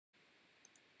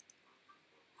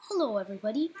Hello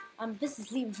everybody, this is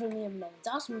Liam from Liam Nevin's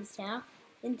Awesomeness Town,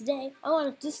 and today I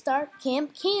wanted to start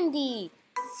Camp Candy.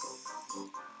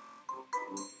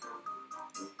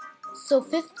 So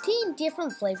 15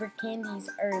 different flavored candies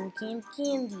are in Camp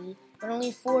Candy, but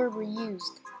only 4 were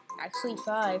used. Actually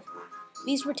 5.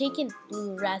 These were taken: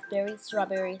 blue raspberry,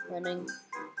 strawberry, lemon,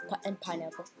 and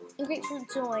pineapple. And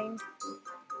grapefruit joined.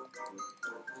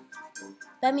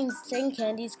 That means 10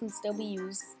 candies can still be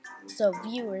used. So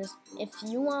viewers, if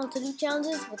you want to do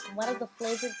challenges with one of the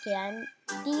flavored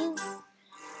candies,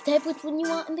 type which one you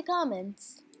want in the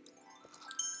comments.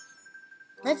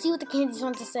 Let's see what the candies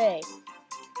want to say.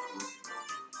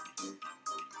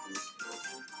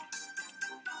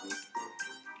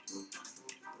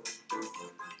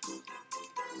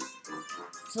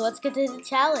 So let's get to the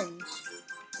challenge.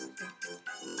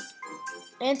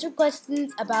 Answer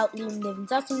questions about Liam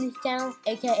Nevin's Awesomeness Channel,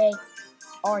 aka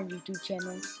our YouTube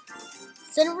channel.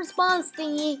 Send a response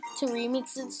thingy to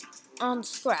remixes on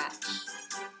Scratch.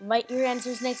 Write your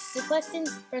answers next to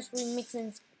questions, press remix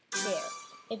and share.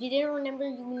 If you didn't remember,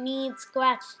 you need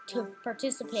Scratch to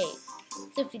participate.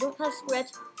 So if you don't have Scratch,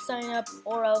 sign up,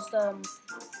 or else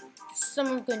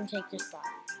someone's going to take your spot.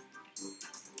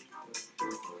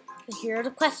 So here are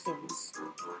the questions.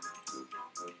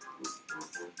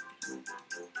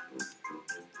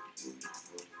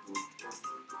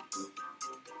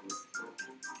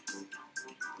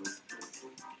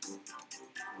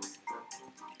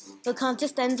 The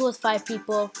contest ends with 5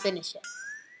 people finish it.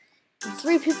 The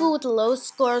 3 people with the lowest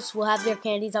scores will have their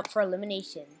candies up for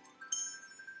elimination.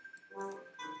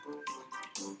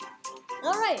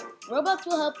 Alright, Robux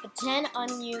will help the 10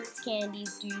 unused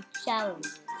candies do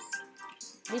challenges.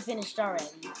 They finished already.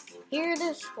 Here are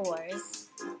the scores.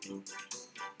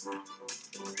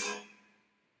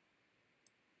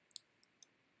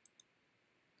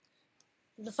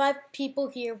 The 5 people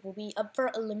here will be up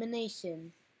for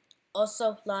elimination.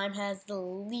 Also, Lime has the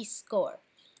least score.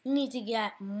 You need to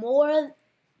get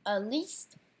at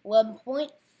least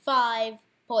 1.5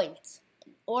 points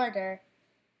in order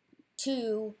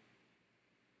to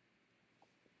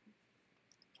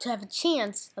have a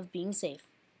chance of being safe.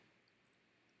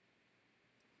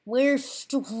 Where's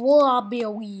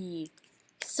Strawberry?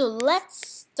 So let's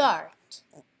start.